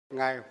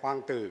Ngài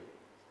Hoàng tử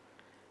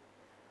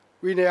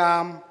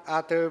William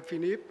Arthur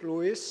Philip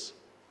Louis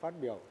phát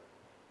biểu.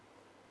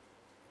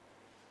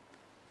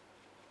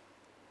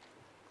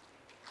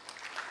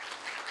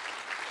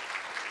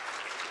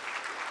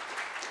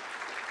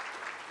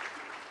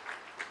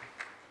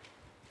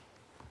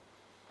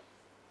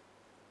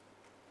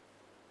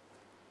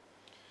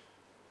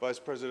 Vice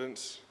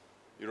President,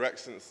 Your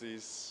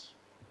Excellencies,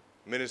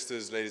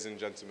 Ministers, ladies and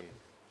gentlemen.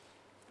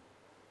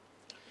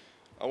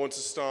 I want to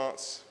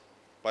start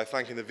by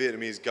thanking the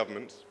Vietnamese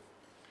government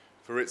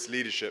for its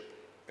leadership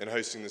in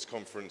hosting this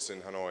conference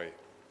in Hanoi.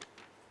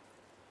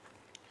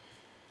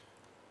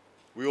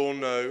 We all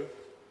know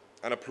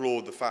and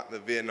applaud the fact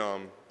that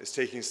Vietnam is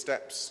taking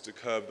steps to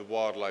curb the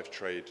wildlife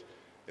trade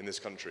in this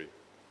country.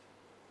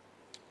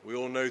 We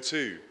all know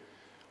too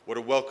what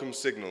a welcome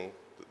signal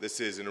that this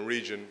is in a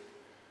region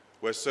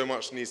where so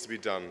much needs to be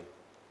done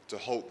to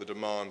halt the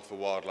demand for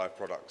wildlife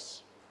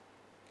products.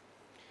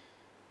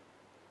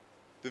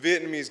 The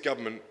Vietnamese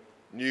government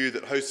knew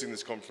that hosting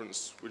this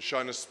conference would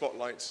shine a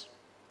spotlight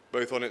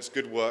both on its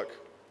good work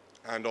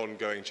and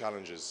ongoing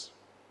challenges.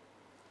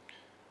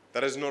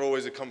 That is not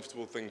always a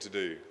comfortable thing to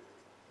do,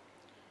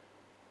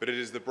 but it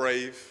is the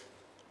brave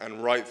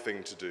and right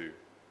thing to do,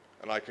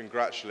 and I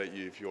congratulate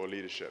you for your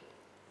leadership.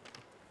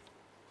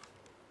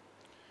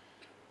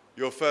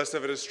 Your first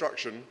ever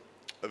destruction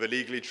of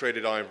illegally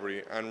traded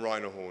ivory and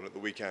rhino horn at the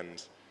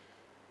weekend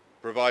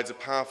provides a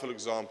powerful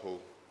example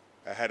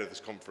ahead of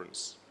this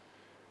conference,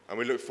 and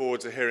we look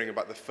forward to hearing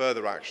about the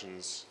further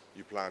actions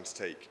you plan to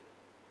take.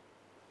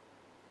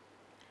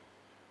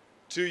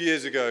 2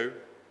 years ago,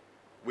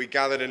 we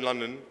gathered in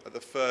London at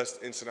the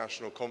first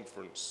international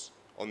conference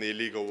on the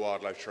illegal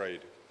wildlife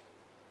trade.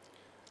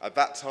 At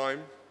that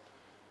time,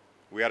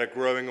 we had a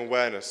growing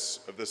awareness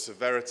of the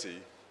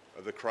severity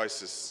of the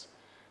crisis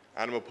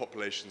animal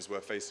populations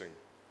were facing.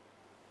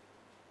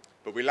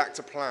 But we lacked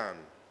a plan,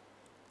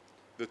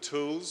 the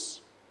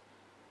tools,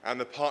 and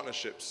the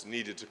partnerships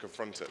needed to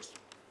confront it.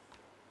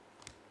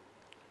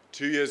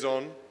 2 years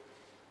on,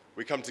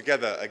 we come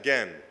together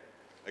again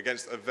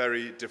against a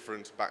very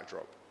different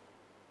backdrop.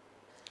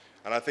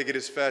 And I think it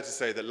is fair to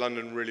say that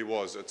London really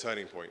was a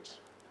turning point.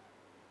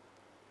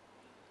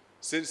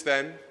 Since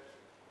then,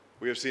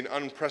 we have seen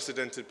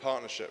unprecedented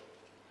partnership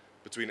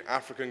between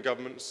African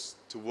governments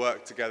to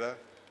work together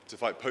to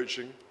fight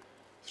poaching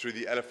through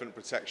the Elephant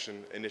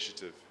Protection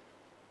Initiative.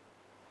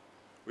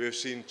 We have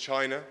seen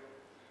China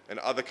and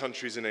other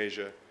countries in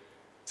Asia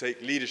take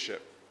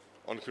leadership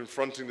on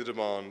confronting the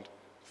demand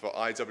for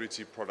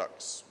IWT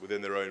products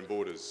within their own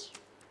borders.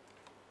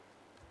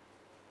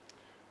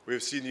 We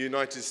have seen the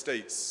United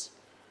States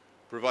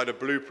provide a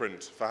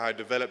blueprint for how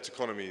developed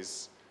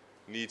economies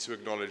need to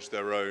acknowledge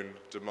their own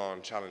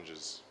demand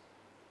challenges.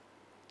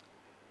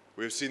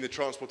 We have seen the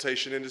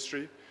transportation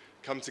industry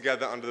come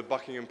together under the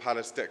Buckingham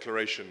Palace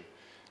Declaration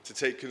to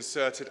take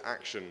concerted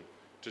action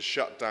to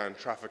shut down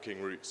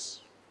trafficking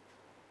routes.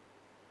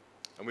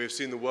 And we have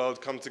seen the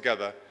world come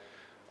together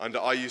under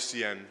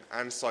IUCN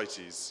and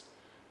CITES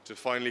to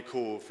finally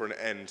call for an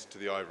end to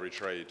the ivory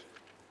trade.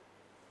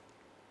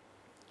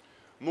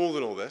 More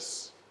than all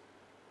this,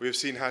 we have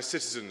seen how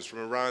citizens from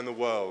around the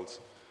world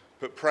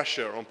put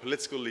pressure on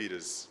political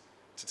leaders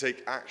to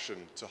take action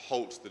to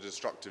halt the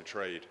destructive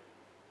trade.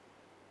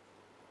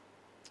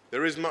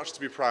 There is much to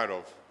be proud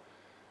of,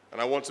 and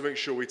I want to make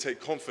sure we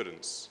take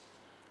confidence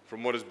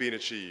from what has been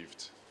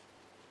achieved.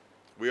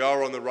 We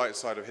are on the right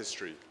side of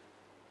history.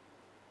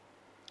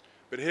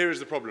 But here is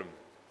the problem.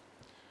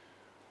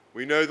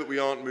 We know that we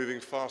aren't moving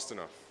fast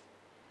enough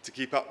to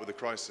keep up with the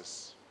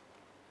crisis.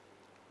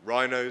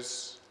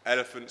 Rhinos,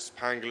 elephants,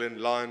 pangolin,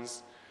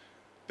 lions,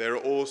 they are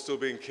all still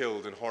being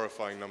killed in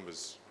horrifying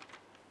numbers.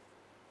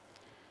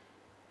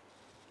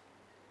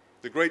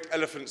 The Great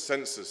Elephant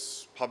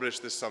Census,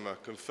 published this summer,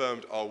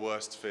 confirmed our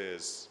worst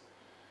fears,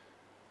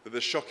 that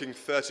the shocking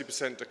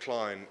 30%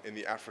 decline in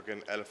the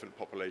African elephant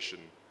population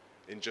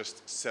in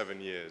just 7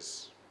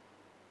 years.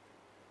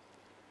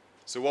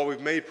 So while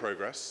we've made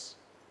progress,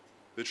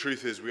 the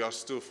truth is we are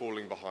still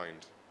falling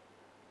behind.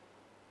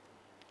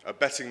 A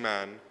betting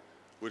man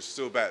would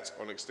still bet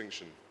on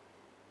extinction.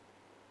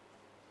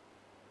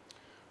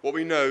 What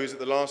we know is that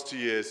the last 2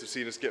 years have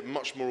seen us get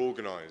much more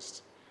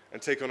organized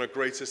and take on a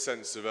greater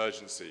sense of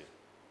urgency.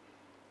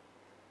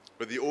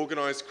 But the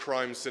organized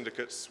crime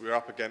syndicates we're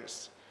up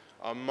against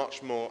are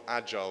much more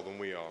agile than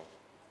we are.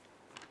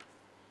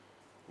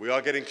 We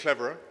are getting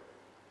cleverer,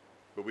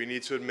 but we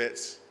need to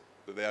admit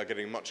that they are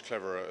getting much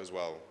cleverer as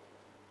well.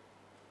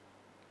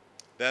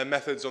 Their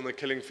methods on the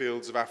killing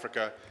fields of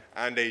Africa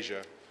and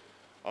Asia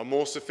are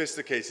more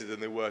sophisticated than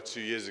they were 2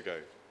 years ago.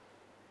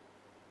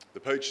 The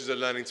poachers are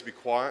learning to be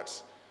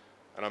quiet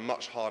and are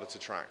much harder to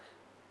track.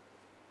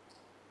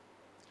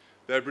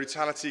 Their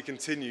brutality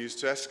continues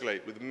to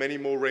escalate, with many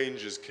more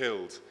rangers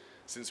killed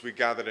since we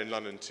gathered in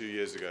London 2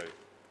 years ago.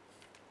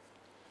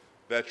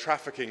 Their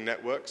trafficking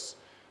networks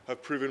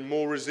have proven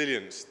more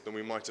resilient than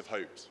we might have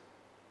hoped.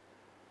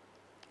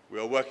 We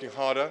are working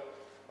harder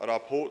at our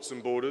ports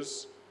and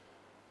borders,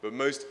 but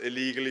most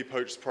illegally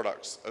poached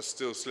products are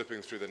still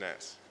slipping through the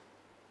net.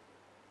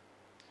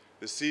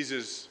 The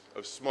seizures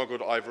of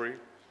smuggled ivory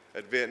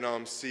at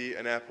Vietnam's sea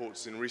and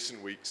airports in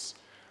recent weeks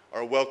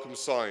are a welcome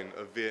sign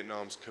of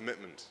Vietnam's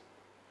commitment,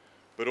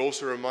 but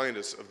also remind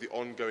us of the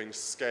ongoing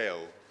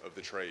scale of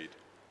the trade.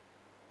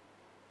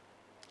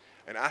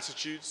 And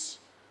attitudes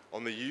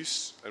on the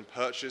use and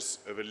purchase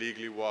of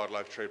illegally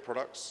wildlife trade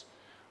products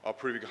are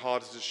proving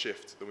harder to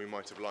shift than we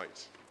might have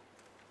liked.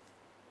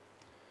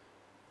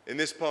 In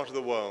this part of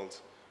the world,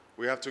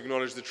 we have to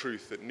acknowledge the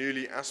truth that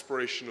newly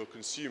aspirational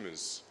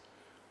consumers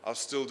are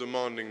still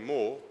demanding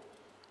more,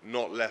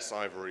 not less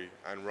ivory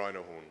and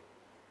rhino horn.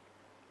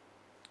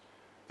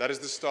 That is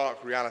the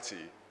stark reality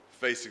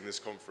facing this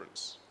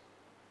conference,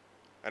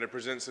 and it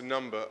presents a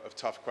number of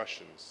tough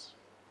questions.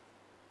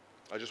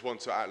 I just want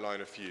to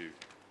outline a few.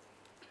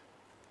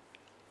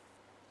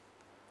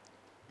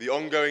 The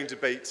ongoing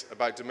debate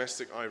about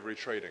domestic ivory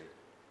trading.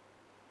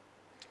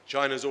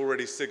 China has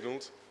already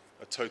signaled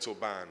a total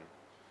ban.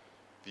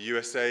 The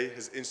USA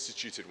has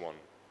instituted one,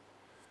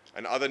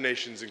 and other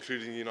nations,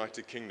 including the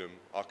United Kingdom,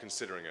 are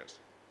considering it.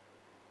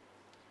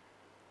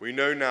 We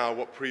know now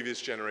what previous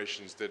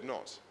generations did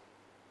not.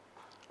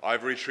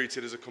 Ivory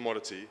treated as a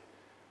commodity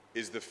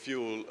is the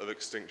fuel of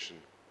extinction.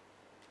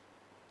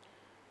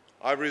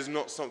 Ivory is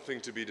not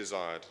something to be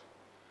desired,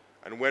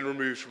 and when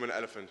removed from an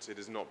elephant, it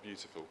is not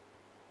beautiful.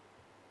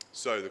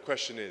 So the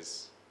question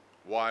is,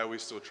 why are we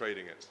still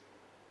trading it?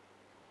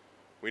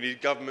 We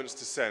need governments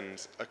to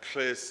send a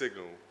clear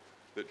signal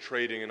that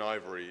trading in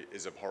ivory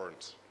is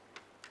abhorrent.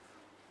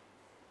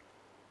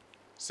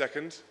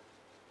 Second,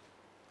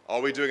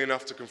 are we doing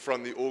enough to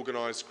confront the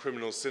organized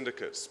criminal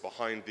syndicates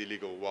behind the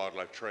illegal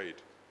wildlife trade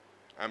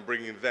and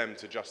bringing them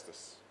to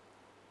justice?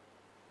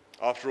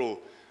 After all,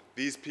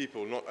 these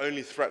people not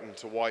only threaten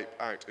to wipe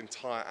out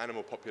entire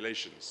animal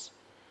populations,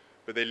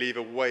 but they leave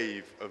a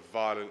wave of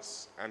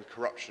violence and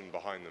corruption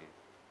behind them.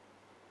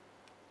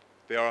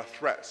 They are a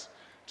threat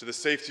to the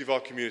safety of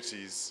our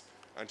communities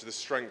and to the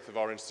strength of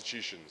our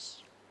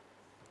institutions.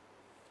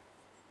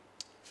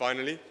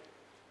 Finally,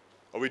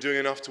 are we doing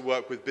enough to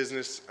work with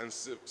business and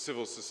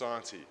civil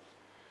society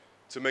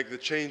to make the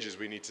changes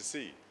we need to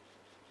see?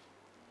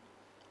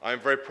 I am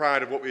very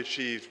proud of what we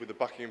achieved with the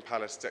Buckingham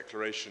Palace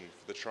Declaration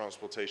for the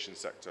transportation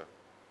sector.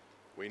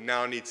 We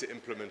now need to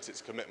implement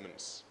its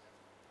commitments.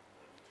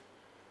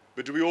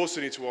 But do we also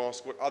need to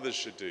ask what others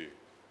should do?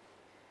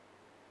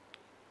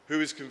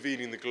 Who is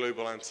convening the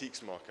global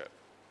antiques market?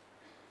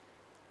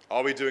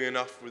 Are we doing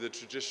enough with the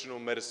traditional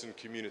medicine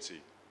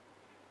community?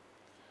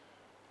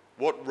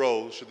 What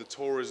role should the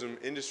tourism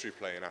industry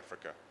play in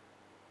Africa?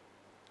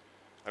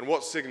 And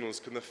what signals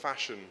can the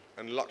fashion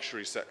and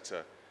luxury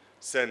sector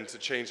send to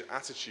change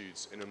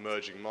attitudes in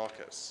emerging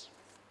markets?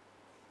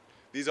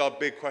 These are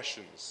big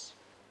questions,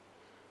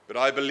 but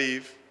I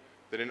believe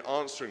that in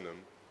answering them,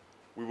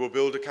 we will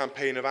build a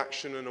campaign of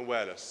action and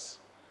awareness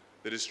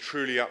that is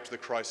truly up to the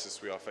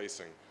crisis we are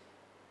facing.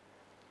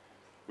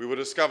 We will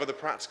discover the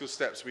practical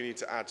steps we need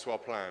to add to our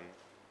plan,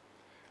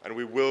 and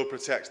we will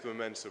protect the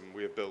momentum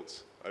we have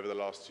built over the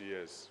last 2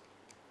 years.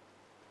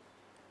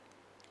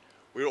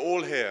 We are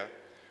all here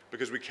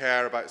because we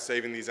care about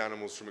saving these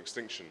animals from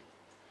extinction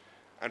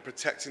and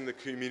protecting the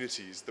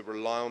communities that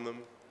rely on them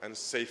and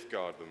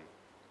safeguard them.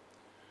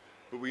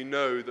 But we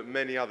know that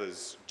many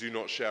others do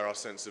not share our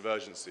sense of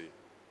urgency.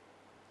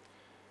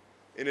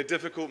 In a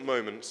difficult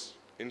moment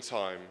in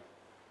time,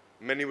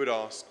 many would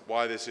ask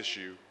why this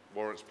issue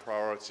warrants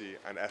priority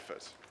and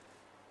effort.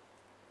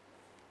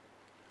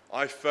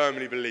 I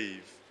firmly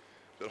believe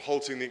that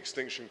halting the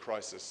extinction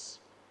crisis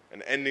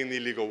and ending the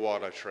illegal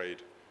wildlife trade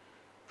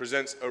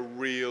presents a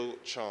real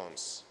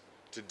chance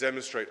to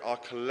demonstrate our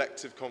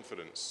collective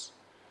confidence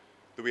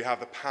that we have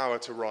the power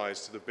to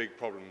rise to the big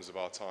problems of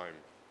our time.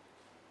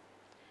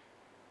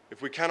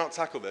 If we cannot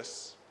tackle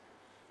this,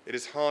 it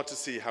is hard to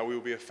see how we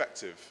will be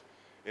effective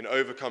in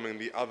overcoming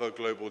the other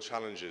global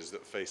challenges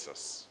that face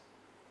us.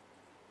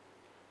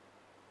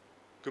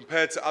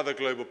 Compared to other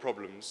global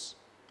problems,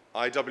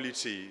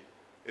 IWT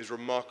is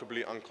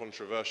remarkably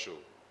uncontroversial.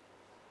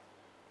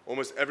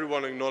 Almost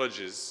everyone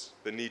acknowledges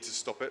the need to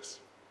stop it,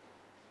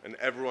 and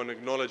everyone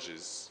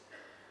acknowledges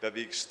that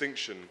the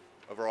extinction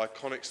of our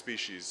iconic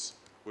species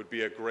would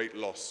be a great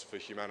loss for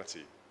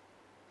humanity.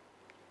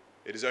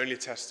 It is only a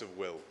test of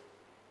will.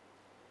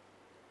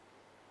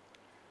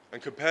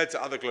 And compared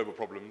to other global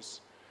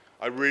problems,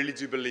 I really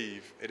do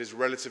believe it is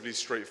relatively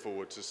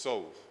straightforward to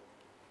solve.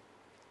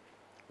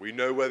 We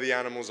know where the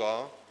animals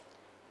are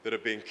that are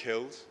being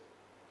killed.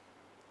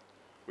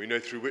 We know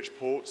through which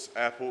ports,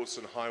 airports,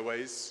 and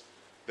highways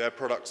their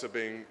products are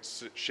being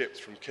shipped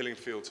from killing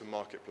field to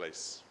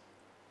marketplace.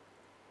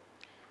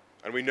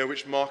 And we know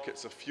which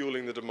markets are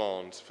fueling the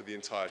demand for the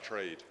entire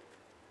trade.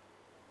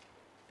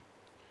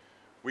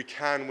 We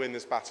can win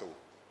this battle.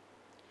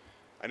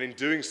 And in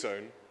doing so,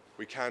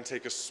 we can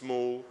take a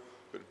small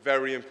but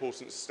very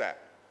important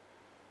step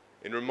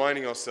in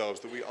reminding ourselves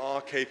that we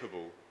are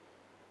capable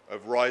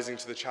of rising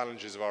to the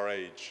challenges of our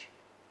age.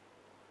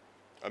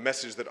 A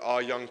message that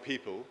our young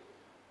people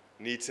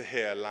need to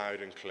hear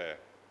loud and clear.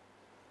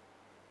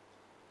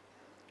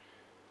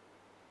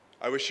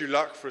 I wish you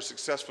luck for a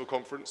successful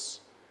conference,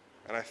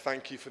 and I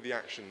thank you for the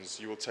actions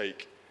you will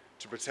take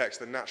to protect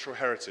the natural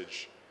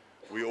heritage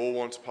we all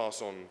want to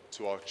pass on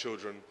to our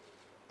children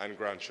and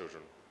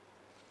grandchildren.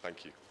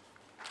 Thank you.